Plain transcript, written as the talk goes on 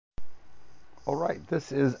All right,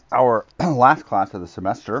 this is our last class of the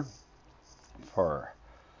semester for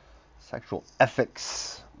sexual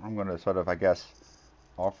ethics. I'm going to sort of, I guess,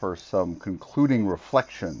 offer some concluding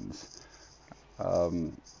reflections.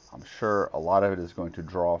 Um, I'm sure a lot of it is going to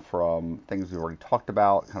draw from things we've already talked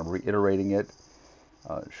about, kind of reiterating it,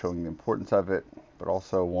 showing the importance of it, but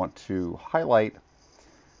also want to highlight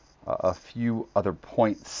a few other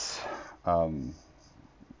points um,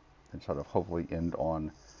 and sort of hopefully end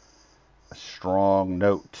on a strong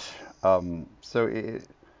note.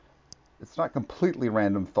 It's not completely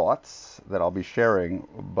random thoughts that I'll be sharing,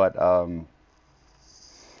 but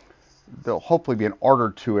there'll hopefully be an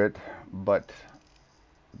order to it. But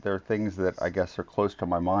there are things that I guess are close to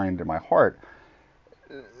my mind and my heart.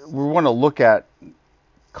 We want to look at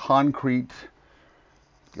concrete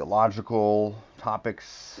theological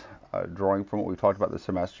topics, drawing from what we talked about this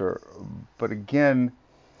semester, but again,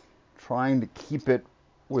 trying to keep it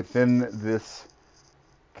within this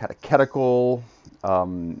catechetical,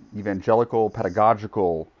 evangelical,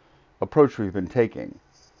 pedagogical approach we've been taking,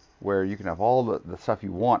 where you can have all the stuff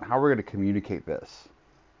you want. How are we going to communicate this?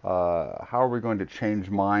 How are we going to change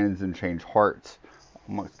minds and change hearts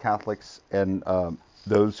amongst Catholics and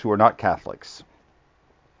those who are not Catholics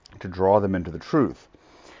to draw them into the truth?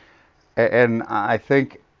 And I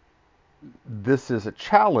think this is a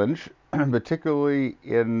challenge, particularly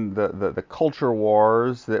in the culture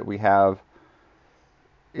wars that we have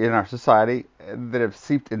in our society that have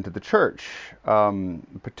seeped into the church,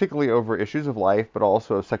 particularly over issues of life, but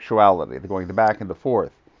also of sexuality. They're going back and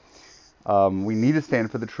forth. We need to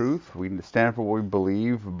stand for the truth. We need to stand for what we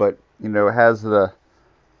believe. But has the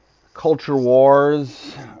culture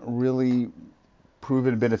wars really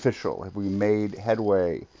proven beneficial? Have we made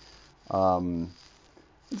headway?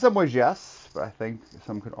 In some ways, yes, but I think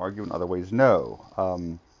some could argue in other ways, no.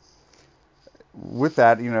 With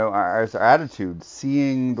that, our attitude,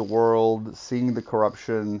 seeing the world, seeing the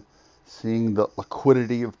corruption, seeing the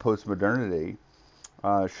liquidity of postmodernity,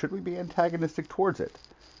 should we be antagonistic towards it?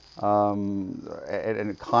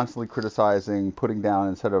 And constantly criticizing, putting down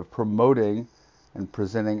instead of promoting and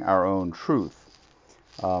presenting our own truth.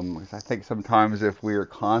 Because I think sometimes if we are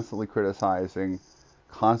constantly criticizing,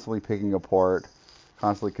 constantly picking apart,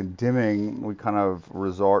 constantly condemning, we kind of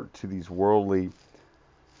resort to these worldly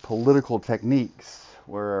political techniques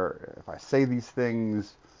where if I say these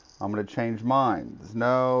things, I'm going to change minds.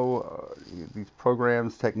 No, these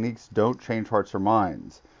programs, techniques don't change hearts or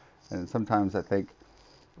minds. And sometimes I think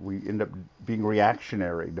we end up being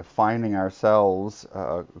reactionary, defining ourselves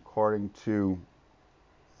according to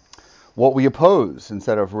what we oppose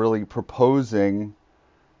instead of really proposing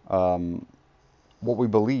what we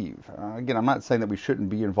believe. Again, I'm not saying that we shouldn't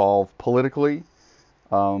be involved politically,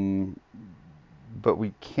 um, but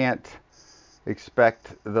we can't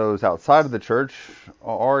expect those outside of the church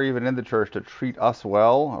or even in the church to treat us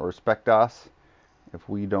well or respect us if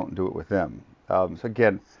we don't do it with them. So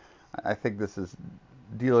again, I think this is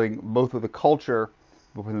dealing both with the culture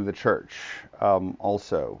but within the church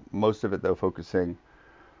also. Most of it, though, focusing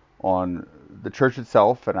on the church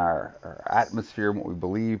itself and our atmosphere and what we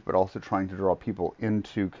believe, but also trying to draw people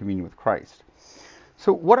into communion with Christ.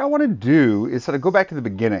 So what I want to do is sort of go back to the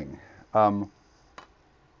beginning um,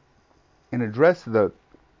 and address the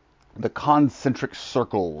concentric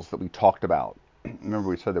circles that we talked about. Remember,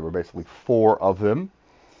 we said there were basically four of them.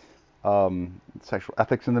 Sexual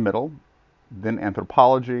ethics in the middle, then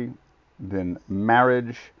anthropology, then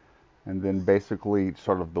marriage, and then basically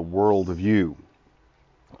sort of the world view.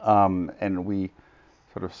 And we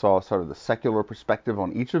sort of saw sort of the secular perspective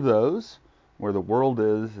on each of those, where the world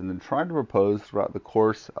is, and then tried to propose throughout the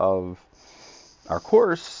course of our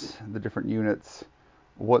course, the different units,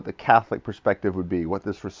 what the Catholic perspective would be, what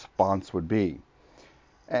this response would be.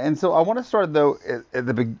 And so I want to start, though, at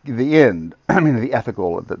the end, I mean, the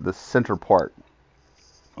ethical, the center part,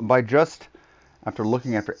 by just, after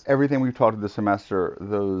looking after everything we've taught this semester,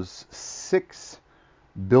 those six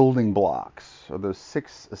building blocks, or those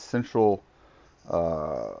six essential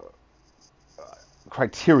uh,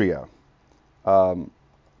 criteria um,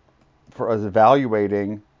 for us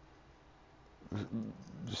evaluating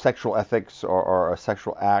sexual ethics or a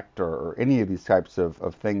sexual act or any of these types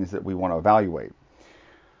of things that we want to evaluate.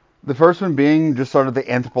 The first one being just sort of the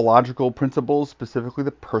anthropological principles, specifically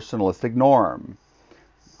the personalistic norm.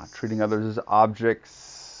 Not treating others as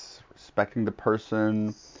objects, respecting the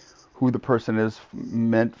person, who the person is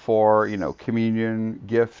meant for, communion,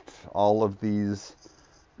 gift, all of these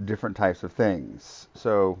different types of things.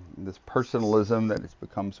 So this personalism that has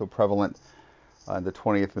become so prevalent in the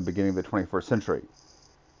 20th and the beginning of the 21st century.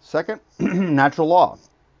 Second, natural law,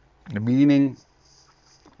 meaning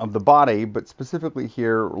of the body, but specifically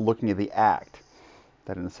here looking at the act,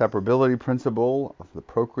 that inseparability principle of the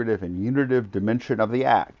procreative and unitive dimension of the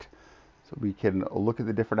act. So we can look at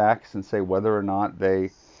the different acts and say whether or not they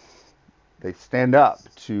stand up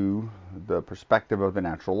to the perspective of the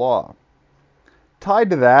natural law. Tied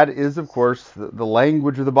to that is, of course, the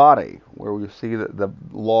language of the body, where we see that the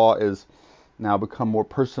law is now become more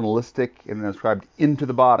personalistic and inscribed into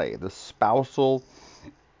the body. The spousal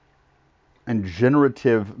and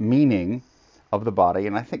generative meaning of the body.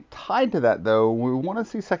 And I think tied to that, though, we want to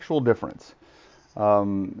see sexual difference. If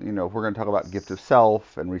we're going to talk about gift of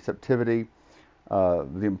self and receptivity,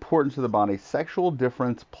 the importance of the body, sexual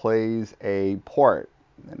difference plays a part.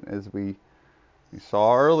 And as we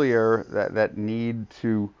saw earlier, that need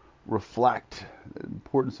to reflect the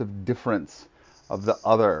importance of difference of the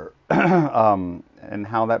other, and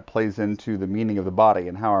how that plays into the meaning of the body,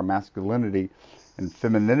 and how our masculinity and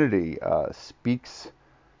femininity speaks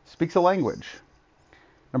a language.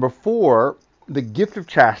 Number 4, the gift of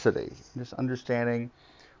chastity. Just understanding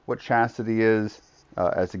what chastity is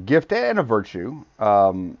as a gift and a virtue.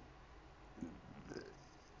 To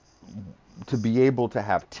be able to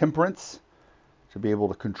have temperance, to be able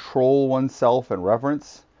to control oneself and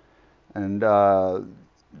reverence, and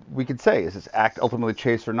we could say, is this act ultimately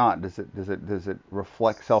chaste or not? Does it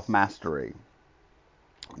reflect self-mastery?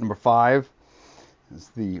 Number 5 is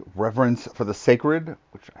the reverence for the sacred,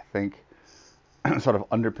 which I think sort of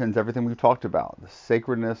underpins everything we've talked about. The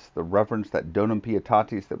sacredness, the reverence, that donum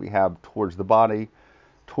pietatis that we have towards the body,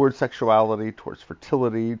 towards sexuality, towards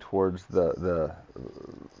fertility, towards the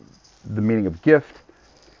meaning of gift,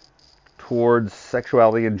 towards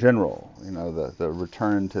sexuality in general. The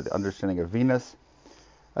return to the understanding of Venus.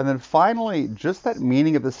 And then finally, just that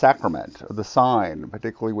meaning of the sacrament, of the sign,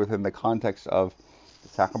 particularly within the context of the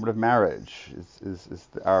sacrament of marriage. Is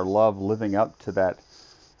our love living up to that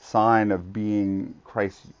sign of being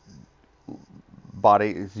Christ's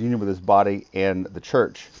body, his union with his body and the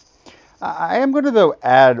church? I am going to, though,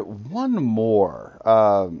 add one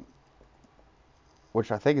more, which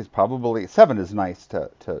I think is probably, 7 is nice to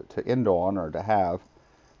end on or to have.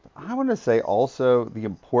 But I want to say also the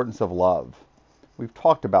importance of love. We've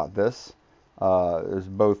talked about this. There's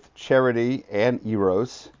both charity and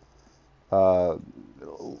eros.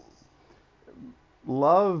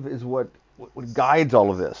 Love is what guides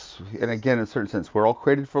all of this. And again, in a certain sense, we're all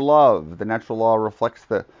created for love. The natural law reflects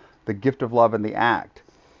the gift of love in the act.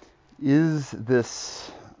 Is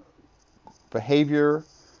this behavior,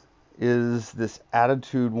 is this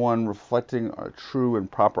attitude one reflecting a true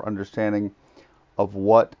and proper understanding of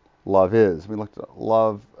what love is? We looked at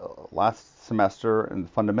love last semester in the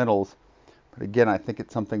fundamentals, but again, I think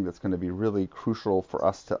it's something that's going to be really crucial for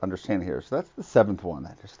us to understand here. So that's the 7th one,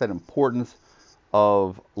 just that importance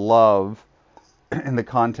of love in the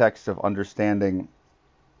context of understanding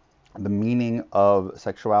the meaning of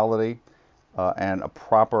sexuality and a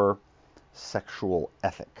proper sexual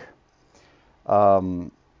ethic.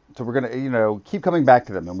 So we're going to, keep coming back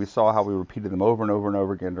to them, and we saw how we repeated them over and over and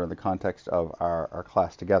over again during the context of our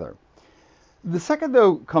class together. The second,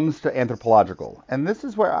 though, comes to anthropological, and this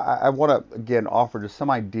is where I want to, again, offer just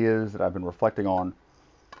some ideas that I've been reflecting on.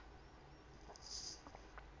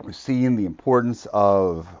 We've seen the importance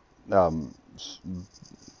of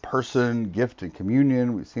person, gift, and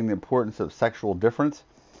communion. We've seen the importance of sexual difference.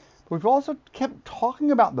 But we've also kept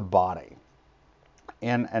talking about the body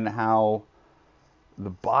and how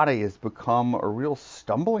the body has become a real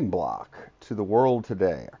stumbling block to the world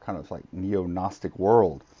today, a kind of like neo-Gnostic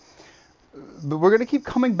world. But we're going to keep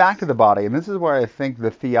coming back to the body, and this is where I think the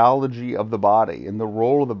theology of the body and the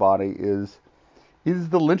role of the body is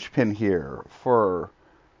the linchpin here for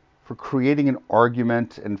creating an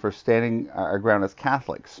argument and for standing our ground as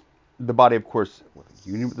Catholics. The body, of course, with a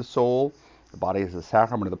union with the soul. The body is the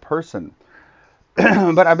sacrament of the person.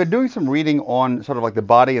 But I've been doing some reading on sort of like the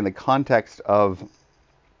body in the context of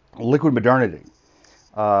liquid modernity.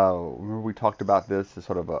 Remember we talked about this as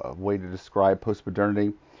sort of a way to describe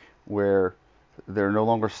post-modernity, where they're no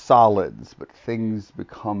longer solids, but things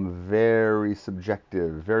become very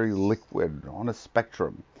subjective, very liquid, on a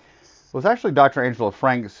spectrum. It was actually Dr. Angela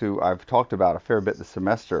Franks, who I've talked about a fair bit this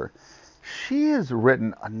semester. She has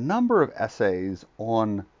written a number of essays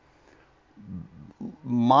on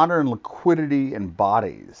modern liquidity and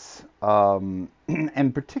bodies,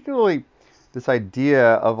 and particularly this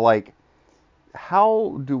idea of like,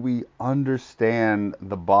 how do we understand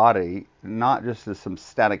the body, not just as some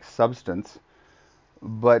static substance,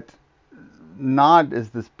 but not as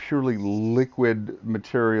this purely liquid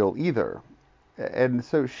material either. And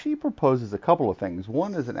so she proposes a couple of things.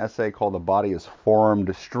 One is an essay called "The Body is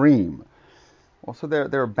Formed Stream," Well, so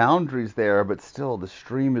there are boundaries there, but still the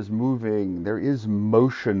stream is moving. There is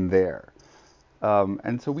motion there.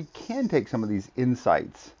 And so we can take some of these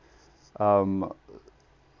insights um,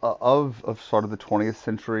 of sort of the 20th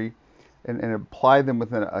century and apply them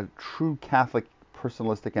within a true Catholic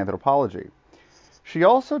personalistic anthropology. She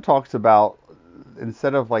also talks about,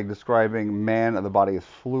 instead of like describing man and the body as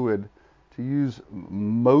fluid, to use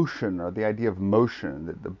motion, or the idea of motion,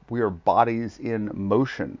 that we are bodies in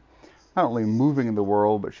motion, not only moving in the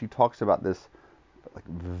world, but she talks about this like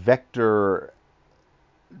vector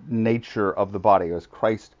nature of the body as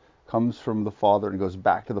Christ comes from the Father and goes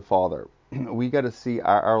back to the Father. We got to see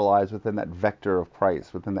our lives within that vector of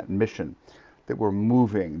Christ, within that mission, that we're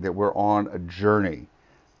moving, that we're on a journey.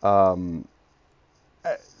 Um,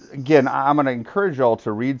 Again, I'm going to encourage y'all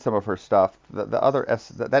to read some of her stuff. The other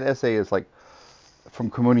that essay is like from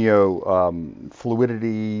Communio,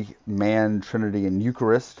 Fluidity, Man, Trinity, and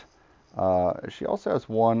Eucharist. She also has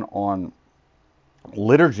one on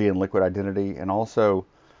liturgy and liquid identity, and also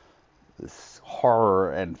this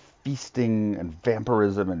horror and feasting and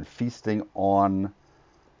vampirism and feasting on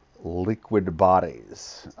liquid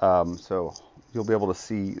bodies. So you'll be able to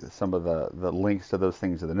see some of the links to those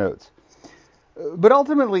things in the notes. But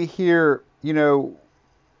ultimately here,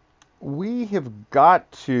 we have got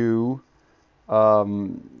to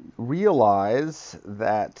realize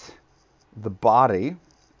that the body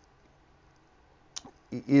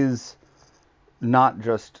is not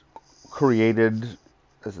just created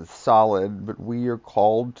as a solid, but we are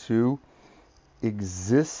called to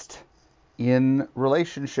exist in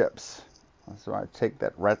relationships. So I take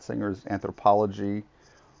that Ratzinger's anthropology,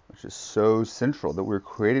 which is so central, that we're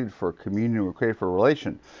created for communion, we're created for a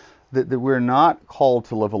relation, that we're not called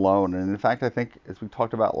to live alone. And in fact, I think, as we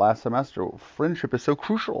talked about last semester, friendship is so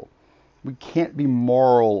crucial. We can't be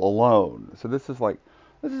moral alone. So this is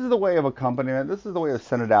the way of accompaniment. This is the way of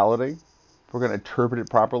synodality. If we're going to interpret it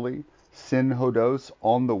properly, synhodos,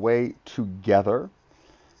 on the way together.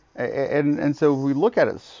 And so we look at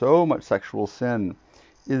it, so much sexual sin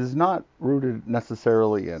is not rooted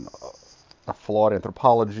necessarily in a flawed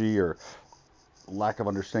anthropology or lack of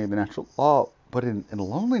understanding the natural law, but in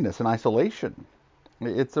loneliness and isolation.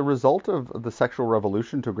 It's a result of the sexual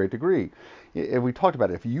revolution to a great degree. And we talked about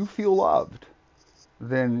it. If you feel loved,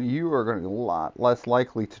 then you are going to be a lot less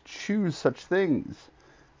likely to choose such things.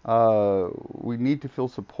 We need to feel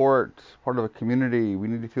support, part of a community. We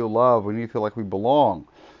need to feel love. We need to feel like we belong.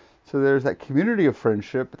 So there's that community of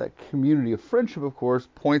friendship. That community of friendship, of course,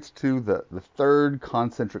 points to the third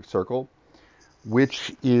concentric circle,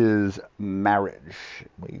 which is marriage.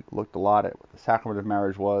 We looked a lot at what the sacrament of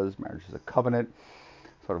marriage was. Marriage is a covenant,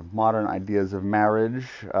 sort of modern ideas of marriage,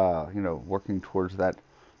 working towards that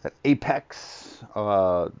apex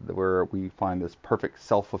where we find this perfect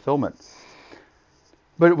self-fulfillment.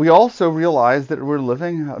 But we also realize that we're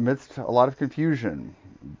living amidst a lot of confusion.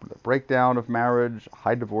 The breakdown of marriage,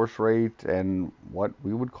 high divorce rate, and what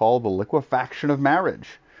we would call the liquefaction of marriage.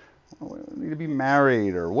 We need to be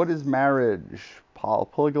married, or what is marriage?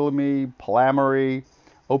 Polygamy, polyamory,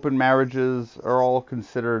 open marriages are all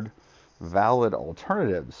considered valid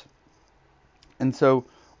alternatives. And so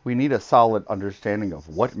we need a solid understanding of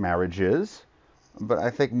what marriage is. But I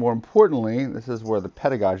think more importantly, this is where the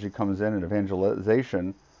pedagogy comes in and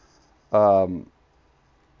evangelization. But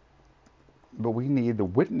we need the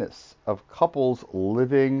witness of couples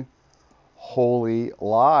living holy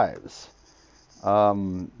lives.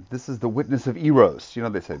 This is the witness of Eros.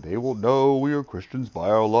 They say they will know we are Christians by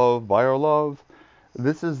our love, by our love.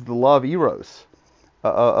 This is the love Eros,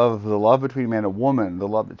 of the love between man and woman, the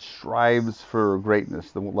love that strives for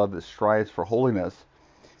greatness, the love that strives for holiness,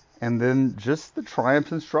 and then just the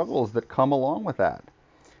triumphs and struggles that come along with that.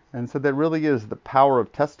 And so that really is the power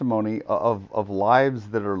of testimony of lives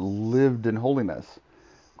that are lived in holiness.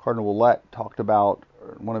 Cardinal Ouellet talked about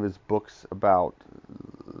in one of his books about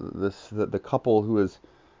the couple who is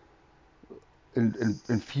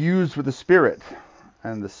infused with the Spirit,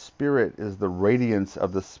 and the Spirit is the radiance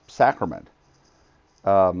of the sacrament,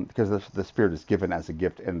 because the Spirit is given as a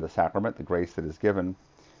gift in the sacrament, the grace that is given,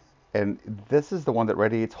 and this is the one that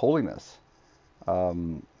radiates holiness.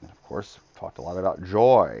 And of course, talked a lot about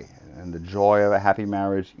joy and the joy of a happy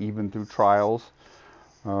marriage, even through trials,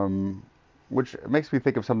 which makes me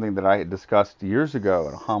think of something that I had discussed years ago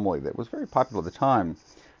in a homily that was very popular at the time.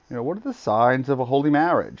 What are the signs of a holy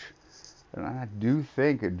marriage? And I do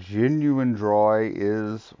think a genuine joy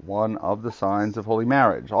is one of the signs of holy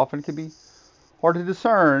marriage. Often it can be hard to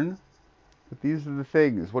discern, but these are the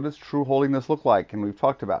things. What does true holiness look like? And we've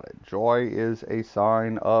talked about it. Joy is a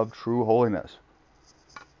sign of true holiness.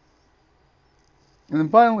 And then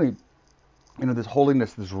finally, This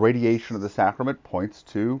holiness, this radiation of the sacrament points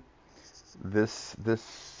to this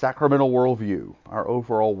sacramental worldview, our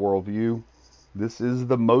overall worldview. This is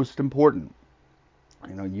the most important.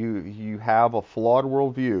 You have a flawed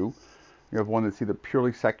worldview. You have one that's either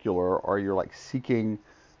purely secular, or you're like seeking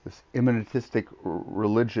this immanentistic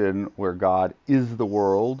religion where God is the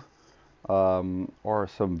world, or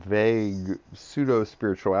some vague pseudo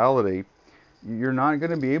spirituality. You're not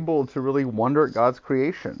going to be able to really wonder at God's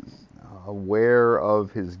creation, aware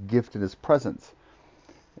of His gift and His presence.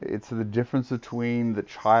 It's the difference between the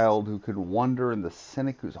child who could wonder and the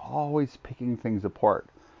cynic who's always picking things apart.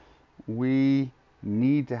 We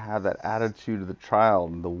need to have that attitude of the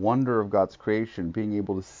child and the wonder of God's creation, being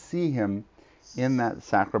able to see Him in that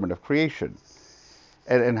sacrament of creation.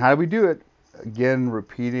 And how do we do it? Again,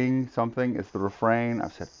 repeating something. It's the refrain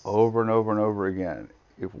I've said over and over and over again.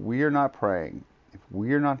 If we are not praying, if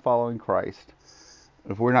we are not following Christ,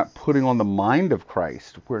 if we're not putting on the mind of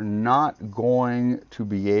Christ, we're not going to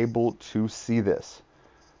be able to see this.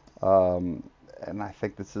 And I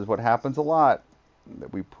think this is what happens a lot,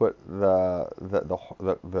 that we put the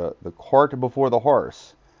cart before the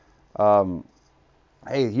horse.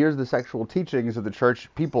 Hey, here's the sexual teachings of the church.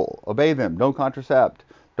 People, obey them. Don't contracept.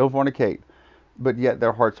 Don't fornicate. But yet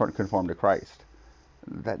their hearts aren't conformed to Christ.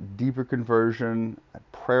 That deeper conversion, that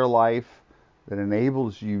prayer life that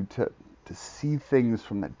enables you to see things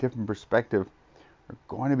from that different perspective are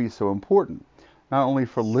going to be so important. Not only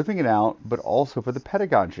for living it out, but also for the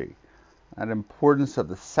pedagogy. That importance of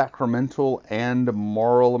the sacramental and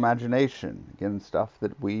moral imagination. Again, stuff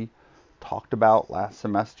that we talked about last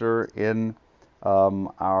semester in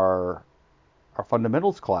our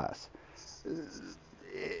fundamentals class.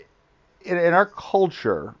 In our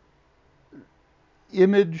culture,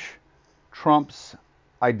 image trumps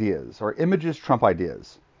ideas, or images trump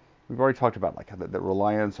ideas. We've already talked about like the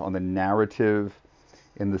reliance on the narrative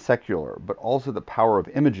in the secular, but also the power of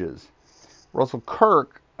images. Russell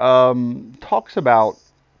Kirk talks about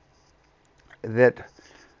that.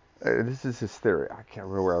 This is his theory. I can't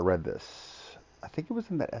remember where I read this. I think it was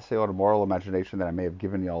in that essay on moral imagination that I may have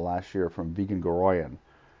given y'all last year from Vegan Goroyan,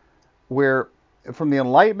 where from the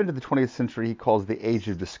Enlightenment of the 20th century, he calls the age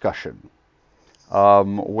of discussion,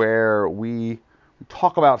 where we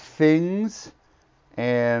talk about things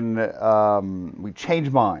and we change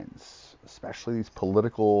minds, especially these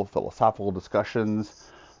political, philosophical discussions,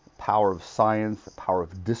 the power of science, the power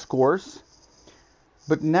of discourse.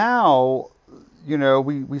 But now,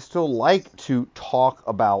 we still like to talk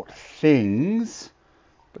about things,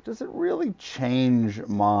 but does it really change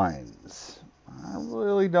minds? I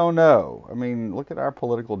really don't know. I mean, look at our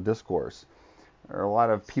political discourse. There are a lot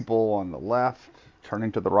of people on the left turning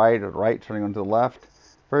to the right, or the right turning onto the left.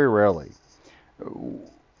 Very rarely.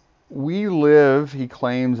 We live, he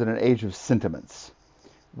claims, in an age of sentiments,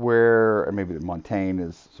 where, and maybe Montaigne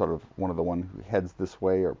is sort of one of the one who heads this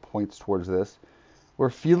way or points towards this, where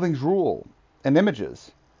feelings rule and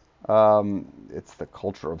images. It's the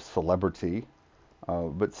culture of celebrity,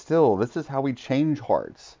 but still, this is how we change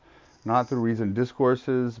hearts, not through reasoned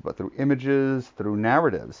discourses, but through images, through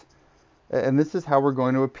narratives. And this is how we're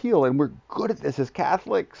going to appeal, and we're good at this as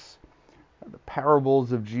Catholics. The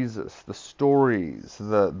parables of Jesus, the stories,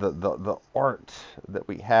 the art that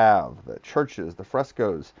we have, the churches, the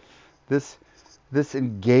frescoes. This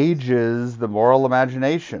engages the moral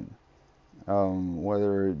imagination,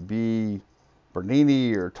 whether it be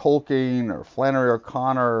Bernini or Tolkien or Flannery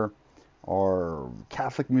O'Connor or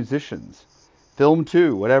Catholic musicians, film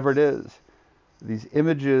too, whatever it is. These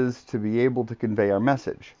images to be able to convey our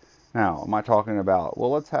message. Now, am I talking about,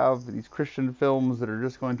 well, let's have these Christian films that are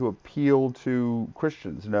just going to appeal to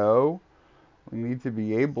Christians? No. We need to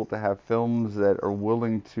be able to have films that are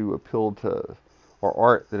willing to appeal to, or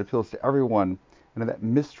art that appeals to everyone, and in that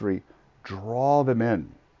mystery, draw them in.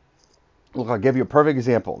 Look, I'll give you a perfect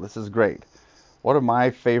example. This is great. One of my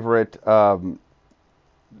favorite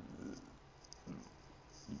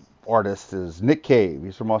artists is Nick Cave.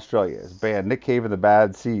 He's from Australia. His band, Nick Cave and the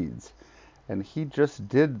Bad Seeds. And he just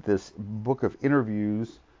did this book of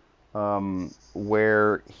interviews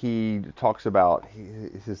where he talks about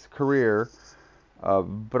his career,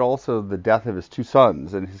 but also the death of his two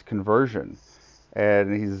sons and his conversion.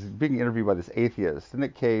 And he's being interviewed by this atheist. And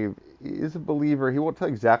Nick Cave is a believer. He won't tell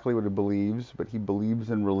exactly what he believes, but he believes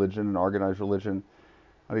in religion and organized religion.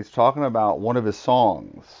 And he's talking about one of his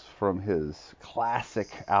songs from his classic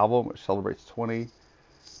album, which celebrates 20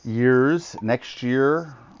 years next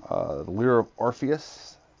year. The Lyre of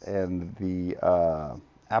Orpheus and the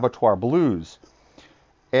Abattoir Blues.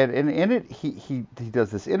 And in it, he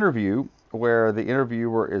does this interview where the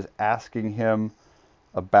interviewer is asking him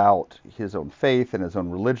about his own faith and his own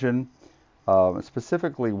religion.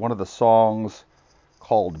 Specifically, one of the songs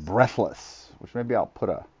called Breathless, which maybe I'll put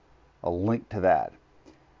a link to that.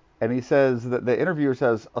 And he says that the interviewer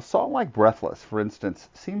says, a song like Breathless, for instance,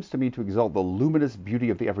 seems to me to exalt the luminous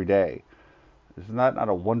beauty of the everyday. Is that not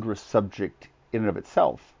a wondrous subject in and of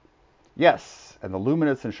itself? Yes, and the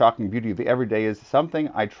luminous and shocking beauty of the everyday is something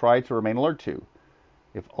I try to remain alert to,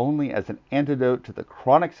 if only as an antidote to the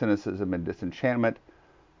chronic cynicism and disenchantment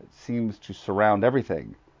that seems to surround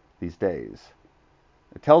everything these days.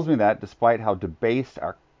 It tells me that, despite how debased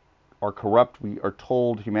or corrupt we are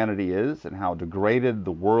told humanity is, and how degraded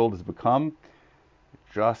the world has become, it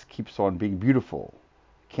just keeps on being beautiful.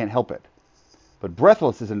 Can't help it. But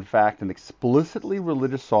Breathless is in fact an explicitly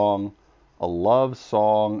religious song, a love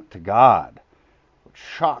song to God, which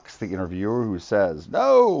shocks the interviewer, who says,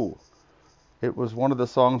 "No, it was one of the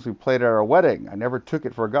songs we played at our wedding. I never took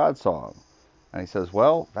it for a God song." And he says,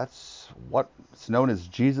 well, that's what's known as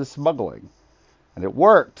Jesus smuggling. And it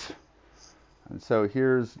worked. And so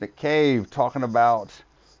here's Nick Cave talking about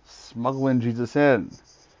smuggling Jesus in.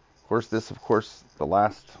 Of course, the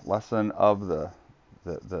last lesson of the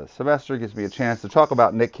semester gives me a chance to talk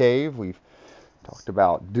about Nick Cave. We've talked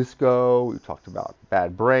about disco, we've talked about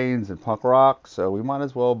Bad Brains and punk rock, so we might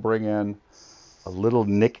as well bring in a little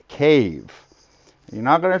Nick Cave. You're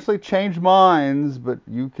not going to actually change minds, but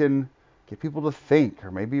you can get people to think,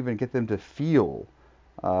 or maybe even get them to feel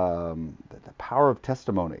the power of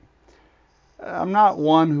testimony. I'm not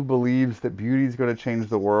one who believes that beauty is going to change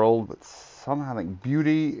the world, but somehow I think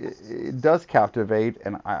beauty, it does captivate,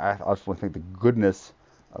 and I also think the goodness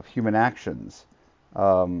of human actions.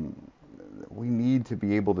 We need to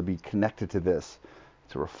be able to be connected to this,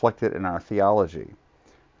 to reflect it in our theology.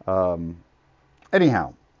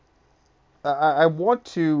 Anyhow, I want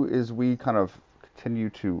to, as we kind of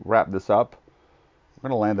continue to wrap this up, we're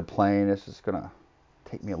going to land the plane. It's just going to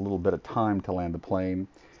take me a little bit of time to land the plane.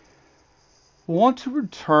 I want to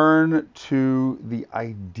return to the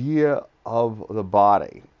idea of the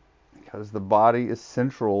body, because the body is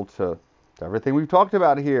central to everything we've talked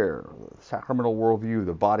about here. The sacramental worldview,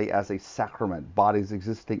 the body as a sacrament, bodies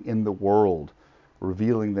existing in the world,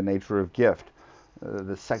 revealing the nature of gift,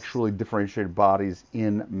 the sexually differentiated bodies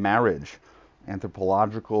in marriage,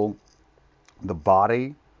 anthropological, the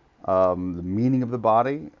body, the meaning of the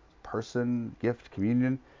body, person, gift,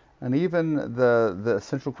 communion, and even the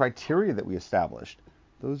essential criteria that we established.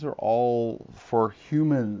 Those are all for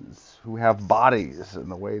humans who have bodies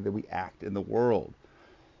and the way that we act in the world.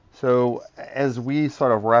 So as we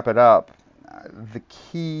sort of wrap it up, the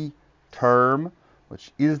key term,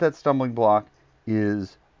 which is that stumbling block,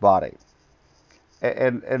 is body.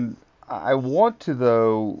 And I want to,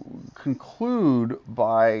 though, conclude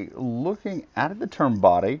by looking at the term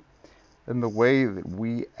body and the way that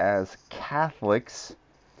we as Catholics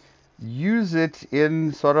use it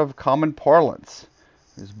in sort of common parlance.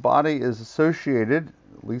 His body is associated,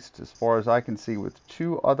 at least as far as I can see, with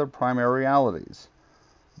two other primary realities.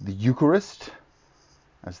 The Eucharist,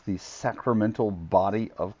 as the sacramental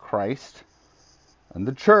body of Christ, and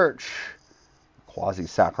the Church,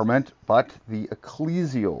 quasi-sacrament, but the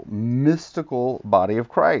ecclesial, mystical body of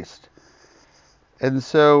Christ. And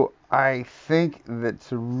so I think that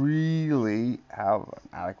to really have an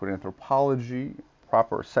adequate anthropology,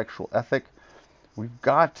 proper sexual ethic, we've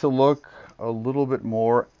got to look a little bit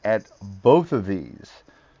more at both of these.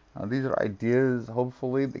 These are ideas,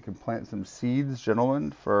 hopefully, that can plant some seeds,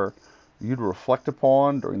 gentlemen, for you to reflect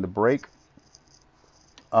upon during the break,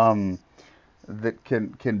 that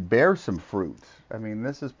can bear some fruit. I mean,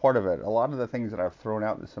 this is part of it. A lot of the things that I've thrown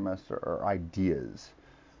out this semester are ideas.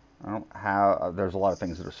 I don't have, there's a lot of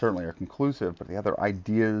things that certainly are conclusive, but the other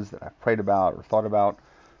ideas that I've prayed about or thought about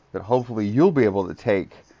that hopefully you'll be able to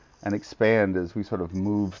take and expand as we sort of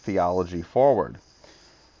move theology forward.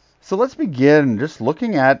 So let's begin just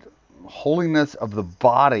looking at holiness of the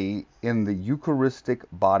body in the Eucharistic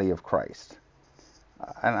body of Christ.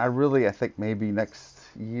 And I think maybe next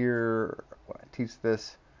year when I teach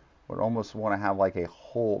this, would almost want to have like a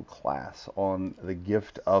whole class on the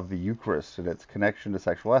gift of the Eucharist and its connection to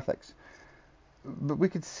sexual ethics. But we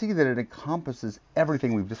could see that it encompasses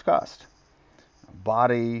everything we've discussed.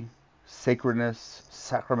 Body, sacredness,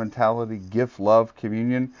 sacramentality, gift, love,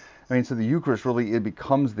 communion. I mean, so the Eucharist really, it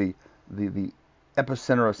becomes the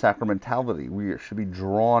epicenter of sacramentality. We should be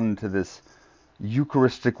drawn to this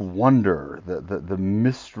Eucharistic wonder, the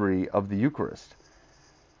mystery of the Eucharist.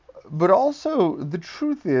 But also, the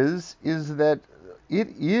truth is that it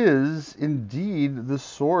is indeed the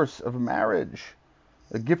source of marriage,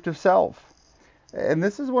 a gift of self. And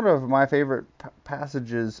this is one of my favorite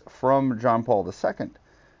passages from John Paul II.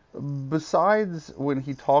 Besides when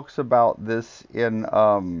he talks about this in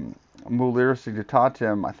Mulier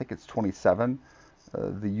Signitatem, I think it's 27,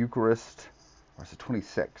 the Eucharist, or is it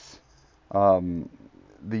 26? Um,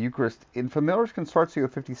 the Eucharist, in Familiaris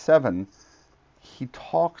Consortio 57, he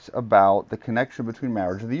talks about the connection between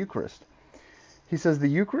marriage and the Eucharist. He says the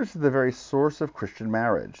Eucharist is the very source of Christian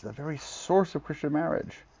marriage, the very source of Christian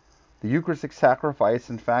marriage. The Eucharistic sacrifice,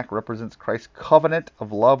 in fact, represents Christ's covenant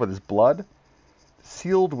of love with his blood,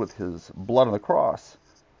 sealed with his blood on the cross.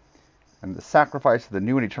 And the sacrifice of the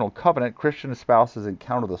new and eternal covenant, Christian spouses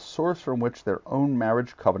encounter the source from which their own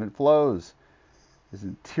marriage covenant flows. It is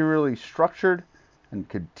interiorly structured and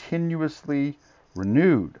continuously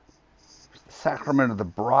renewed. The sacrament of the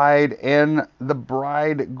bride and the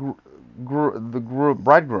bridegroom,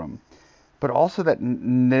 but also that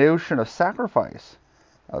notion of sacrifice.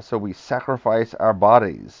 So we sacrifice our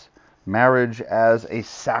bodies. Marriage as a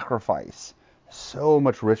sacrifice. So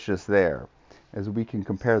much richness there as we can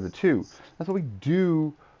compare the two. That's what we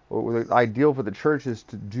do. Or the ideal for the church is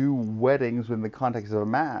to do weddings in the context of a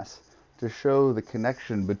mass to show the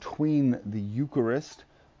connection between the Eucharist,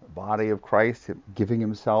 the body of Christ, giving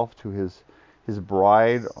himself to his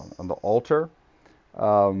bride on the altar,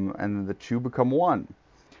 and the two become one.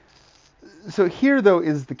 So here, though,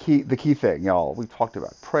 is the key thing, y'all. We've talked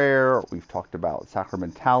about prayer, we've talked about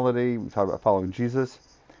sacramentality, we've talked about following Jesus.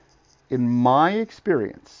 In my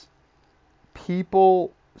experience,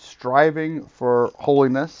 people striving for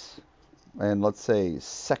holiness and, let's say,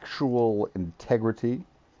 sexual integrity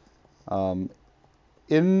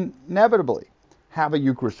inevitably have a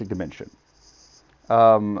Eucharistic dimension.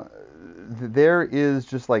 There is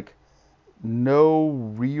just like no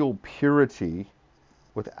real purity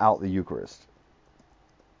without the Eucharist.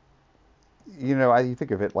 I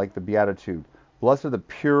think of it like the Beatitude. Blessed are the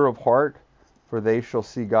pure of heart, for they shall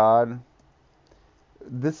see God.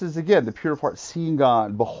 This is, again, the pure of heart, seeing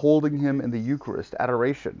God, beholding him in the Eucharist,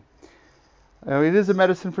 adoration. It is a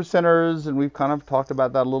medicine for sinners, and we've kind of talked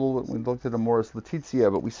about that a little when we looked at Amoris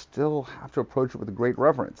Laetitia, but we still have to approach it with a great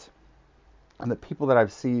reverence. And the people that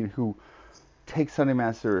I've seen who take Sunday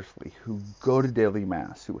Mass seriously, who go to daily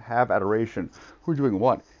Mass, who have adoration, who are doing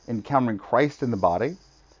what? Encountering Christ in the body,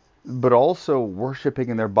 but also worshiping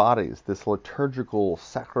in their bodies, this liturgical,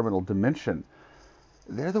 sacramental dimension.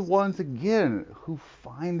 They're the ones, again, who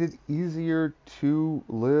find it easier to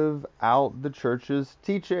live out the church's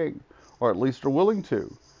teaching, or at least are willing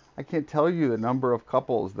to. I can't tell you the number of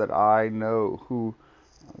couples that I know who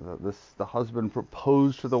the husband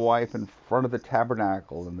proposed to the wife in front of the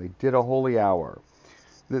tabernacle, and they did a holy hour.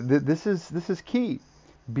 This is key.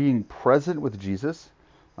 Being present with Jesus,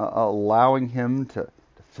 allowing him to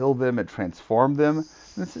fill them and transform them. And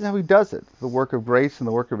this is how he does it, the work of grace and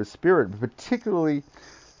the work of his Spirit, but particularly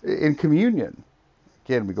in communion.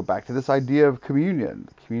 Again, we go back to this idea of communion,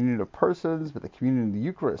 the communion of persons, but the communion of the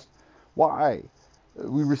Eucharist. Why?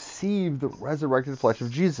 We receive the resurrected flesh of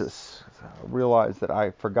Jesus. I realize that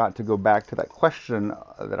I forgot to go back to that question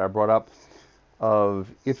that I brought up of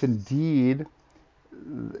if indeed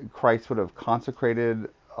Christ would have consecrated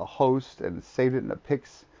a host and saved it in a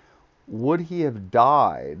pyx, would he have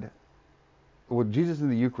died? Would Jesus in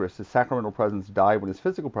the Eucharist, his sacramental presence, die when his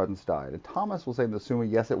physical presence died? And Thomas will say in the Summa,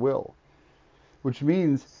 yes, it will. Which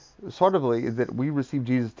means, sort of, that we receive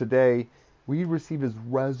Jesus today, we receive his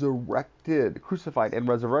resurrected, crucified and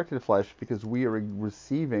resurrected flesh because we are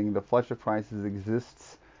receiving the flesh of Christ as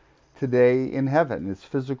exists today in heaven. His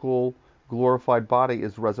physical, glorified body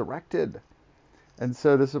is resurrected. And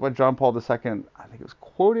so this is what John Paul II, I think it was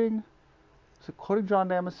quoting John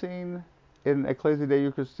Damascene in Ecclesia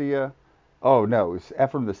de Eucharistia? Oh, no, it was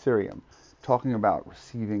Ephraim the Syrian, talking about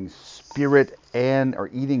receiving spirit or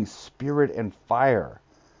eating spirit and fire.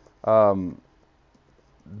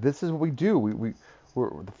 This is what we do.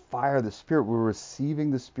 We're the fire, the Spirit. We're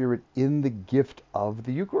receiving the Spirit in the gift of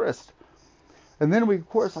the Eucharist. And then we, of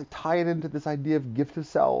course, tie it into this idea of gift of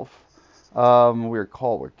self.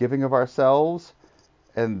 We're giving of ourselves.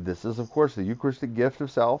 And this is, of course, the Eucharistic gift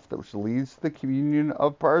of self, which leads to the communion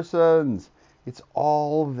of persons. It's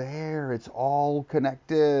all there. It's all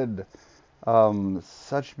connected.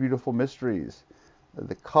 Such beautiful mysteries.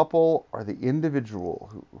 The couple or the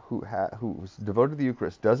individual who's devoted to the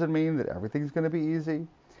Eucharist doesn't mean that everything's going to be easy.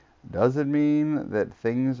 Doesn't mean that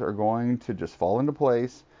things are going to just fall into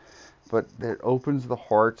place. But it opens the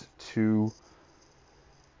heart to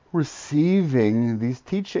receiving these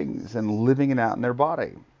teachings and living it out in their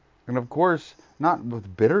body. And of course, not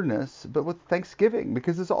with bitterness, but with thanksgiving,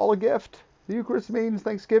 because it's all a gift. The Eucharist means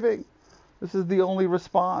thanksgiving. This is the only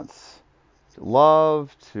response. to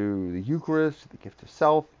love, to the Eucharist, to the gift of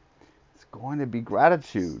self, it's going to be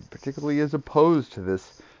gratitude, particularly as opposed to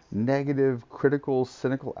this negative, critical,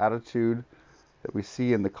 cynical attitude that we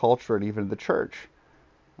see in the culture and even in the church.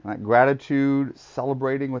 And that gratitude,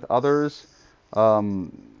 celebrating with others,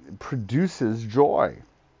 produces joy.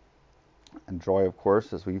 And joy, of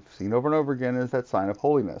course, as we've seen over and over again, is that sign of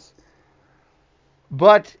holiness.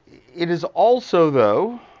 But it is also,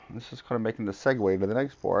 though, this is kind of making the segue to the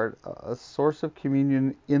next part, a source of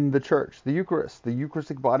communion in the church, the Eucharist, the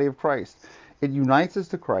Eucharistic body of Christ. It unites us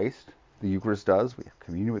to Christ, the Eucharist does. We have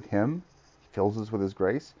communion with Him, He fills us with His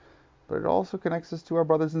grace, but it also connects us to our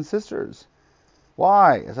brothers and sisters.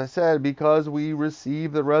 Why? As I said, because we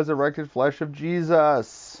receive the resurrected flesh of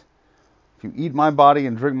Jesus. If you eat my body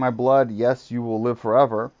and drink my blood, yes, you will live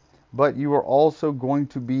forever, but you are also going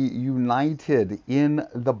to be united in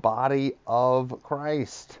the body of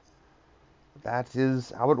Christ. That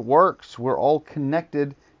is how it works. We're all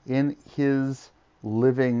connected in His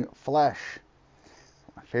living flesh.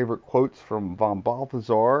 My favorite quotes from von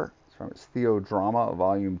Balthasar, from his Theodrama,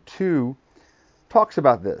 Volume 2, talks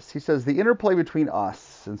about this. He says, the interplay between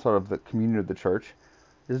us and sort of the communion of the church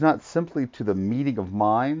is not simply to the meeting of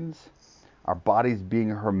minds, our bodies being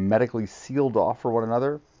hermetically sealed off for one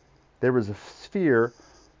another. There is a sphere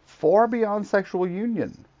far beyond sexual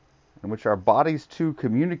union in which our bodies too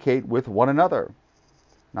communicate with one another,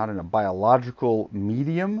 not in a biological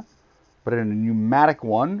medium, but in a pneumatic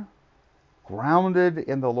one, grounded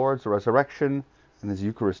in the Lord's resurrection and His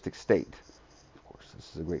Eucharistic state. Of course,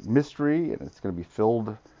 this is a great mystery, and it's going to be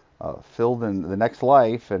filled in the next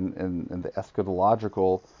life and the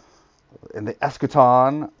eschatological, in the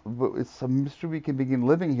eschaton, but it's a mystery we can begin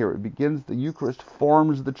living here. It begins, the Eucharist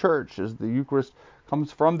forms the church, as the Eucharist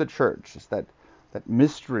comes from the church. It's that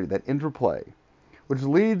mystery, that interplay, which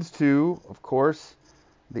leads to, of course,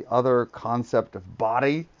 the other concept of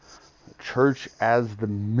body, the church as the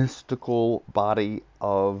mystical body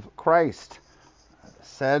of Christ. As I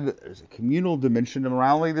said, there's a communal dimension of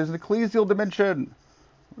morality, there's an ecclesial dimension.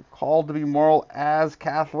 We're called to be moral as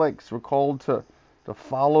Catholics. We're called to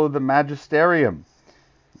follow the magisterium.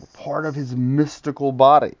 We're part of His mystical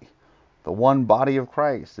body, the one body of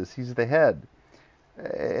Christ, as He's the head.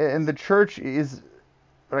 And the church is,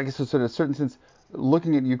 I guess in a certain sense,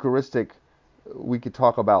 looking at Eucharistic, we could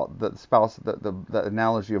talk about the spouse, the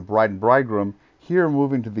analogy of bride and bridegroom. Here,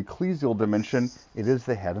 moving to the ecclesial dimension, it is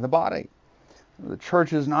the head of the body. The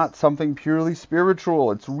church is not something purely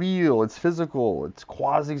spiritual. It's real, it's physical, it's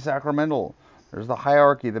quasi-sacramental. There's the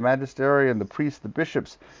hierarchy, the magisterium, the priests, the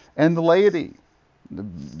bishops, and the laity.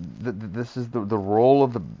 This is the role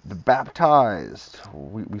of the baptized.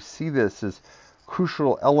 We see this as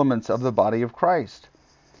crucial elements of the body of Christ.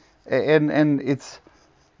 And it's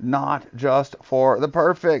not just for the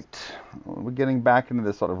perfect. We're getting back into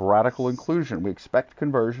this sort of radical inclusion. We expect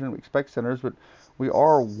conversion, we expect sinners, but we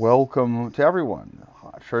are welcome to everyone.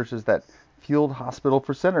 Church is that field hospital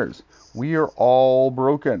for sinners. We are all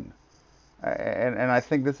broken. And I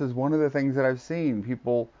think this is one of the things that I've seen.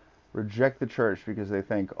 People reject the church because they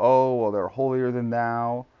think, oh, well, they're holier than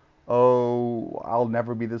thou. Oh, I'll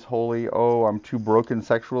never be this holy. Oh, I'm too broken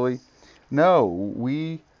sexually. No,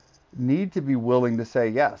 we need to be willing to say,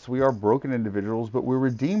 yes, we are broken individuals, but we're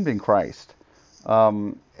redeemed in Christ.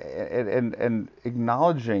 And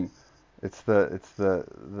acknowledging it's the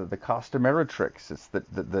Costa Meretrix, it's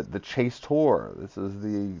the chaste whore. This is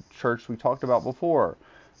the church we talked about before,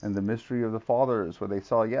 and the mystery of the fathers, where they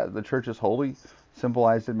saw, yeah, the church is holy,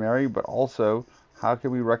 symbolized in Mary, but also how can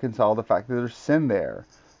we reconcile the fact that there's sin there?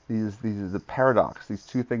 These is the paradox. These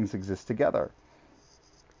two things exist together.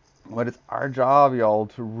 But it's our job, y'all,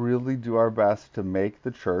 to really do our best to make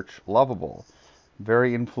the church lovable.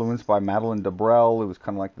 Very influenced by Madeleine de Brel. It was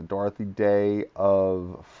kind of like the Dorothy Day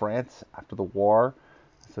of France after the war.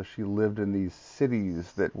 So she lived in these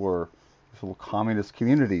cities that were these little communist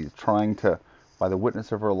communities, trying to, by the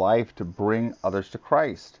witness of her life, to bring others to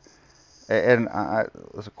Christ. And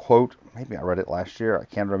there's a quote, maybe I read it last year, I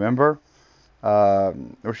can't remember,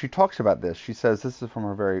 where she talks about this. She says, this is from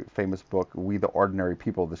her very famous book, We the Ordinary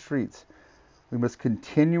People of the Streets. We must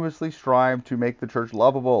continuously strive to make the church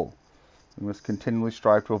lovable. We must continually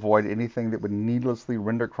strive to avoid anything that would needlessly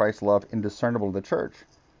render Christ's love indiscernible in the church.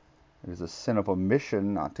 It is a sin of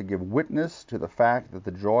omission not to give witness to the fact that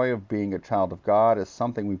the joy of being a child of God is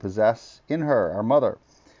something we possess in her, our mother.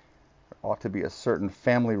 There ought to be a certain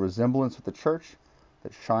family resemblance with the church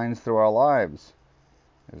that shines through our lives.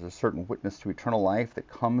 There's a certain witness to eternal life that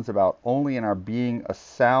comes about only in our being a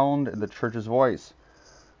sound in the church's voice.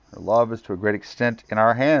 Her love is to a great extent in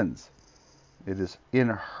our hands. It is in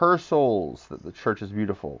her souls that the church is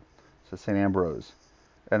beautiful. says St. Ambrose.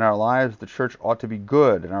 In our lives, the church ought to be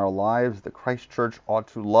good. In our lives, the Christ Church ought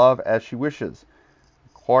to love as she wishes,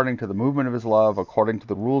 according to the movement of his love, according to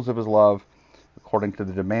the rules of his love, according to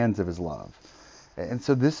the demands of his love. And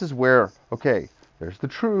so this is where, okay, there's the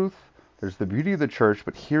truth, there's the beauty of the church,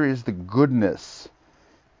 but here is the goodness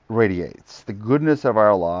radiates. The goodness of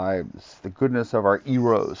our lives, the goodness of our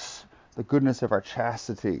eros, the goodness of our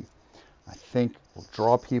chastity, I think will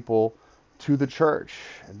draw people to the church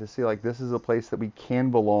and to see like this is a place that we can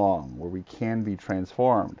belong, where we can be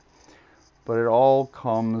transformed. But it all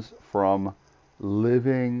comes from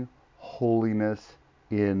living holiness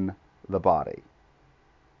in the body.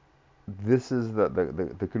 This is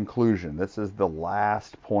the conclusion. This is the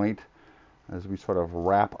last point as we sort of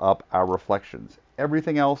wrap up our reflections.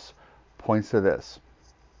 Everything else points to this.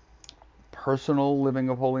 Personal living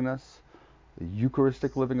of holiness, the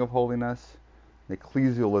Eucharistic living of holiness, the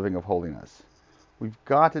ecclesial living of holiness. We've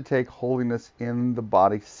got to take holiness in the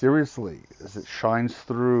body seriously as it shines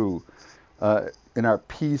through in our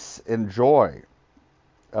peace and joy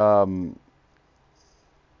in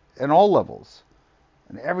all levels.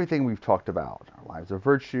 And everything we've talked about, our lives of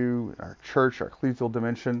virtue, our church, our ecclesial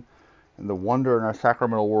dimension, and the wonder in our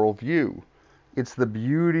sacramental worldview. It's the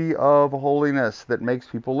beauty of holiness that makes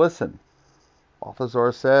people listen.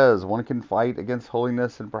 Balthasar says one can fight against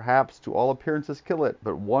holiness and perhaps to all appearances kill it,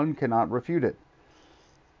 but one cannot refute it.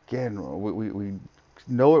 Again, we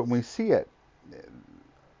know it when we see it.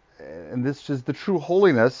 And this is the true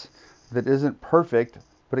holiness that isn't perfect,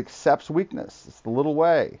 but accepts weakness. It's the little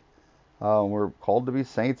way. We're called to be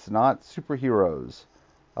saints, not superheroes.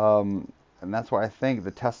 And that's why I think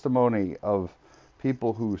the testimony of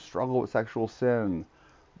people who struggle with sexual sin,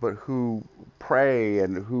 but who pray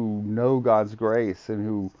and who know God's grace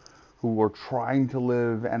and who are trying to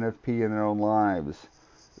live NFP in their own lives,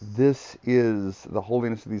 this is the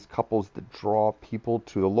holiness of these couples that draw people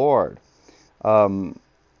to the Lord.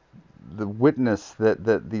 The witness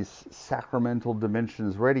that these sacramental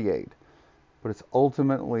dimensions radiate. But it's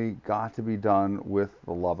ultimately got to be done with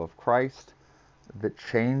the love of Christ that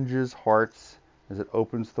changes hearts as it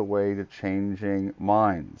opens the way to changing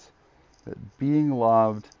minds. That being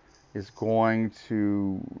loved is going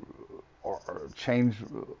to change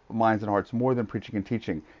minds and hearts more than preaching and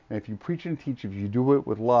teaching. And if you preach and teach, if you do it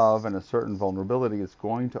with love and a certain vulnerability, it's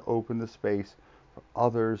going to open the space for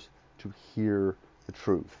others to hear the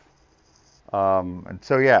truth. And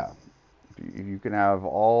so, yeah. You can have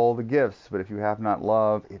all the gifts, but if you have not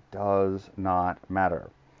love, it does not matter.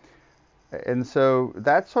 And so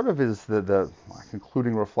that sort of is the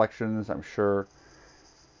concluding reflections. I'm sure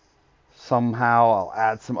somehow I'll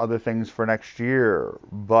add some other things for next year,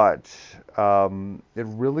 but it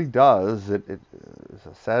really does. It, as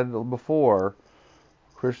I said before,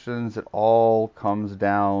 Christians, it all comes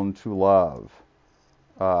down to love.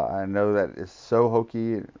 I know that is so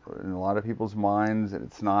hokey in a lot of people's minds, and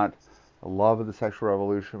it's not a love of the sexual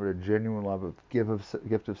revolution, but a genuine love of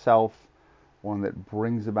gift of self, one that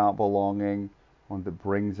brings about belonging, one that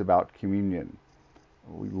brings about communion.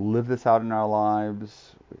 We live this out in our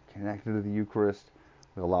lives. We're connected to the Eucharist.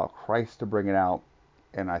 We allow Christ to bring it out,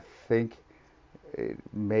 and I think it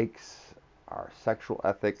makes our sexual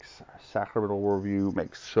ethics, our sacramental worldview,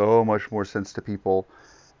 makes so much more sense to people,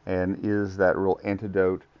 and is that real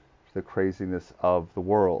antidote to the craziness of the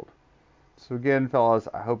world. So again, fellas,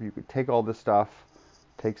 I hope you could take all this stuff,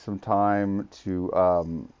 take some time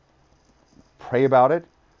to pray about it,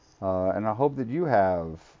 and I hope that you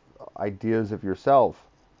have ideas of yourself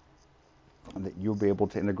that you'll be able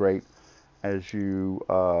to integrate as you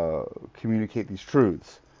communicate these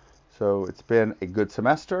truths. So it's been a good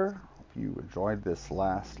semester. Hope you enjoyed this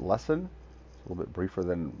last lesson. It's a little bit briefer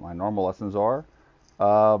than my normal lessons are.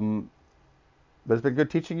 But it's been good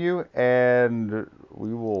teaching you, and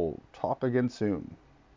we will talk again soon.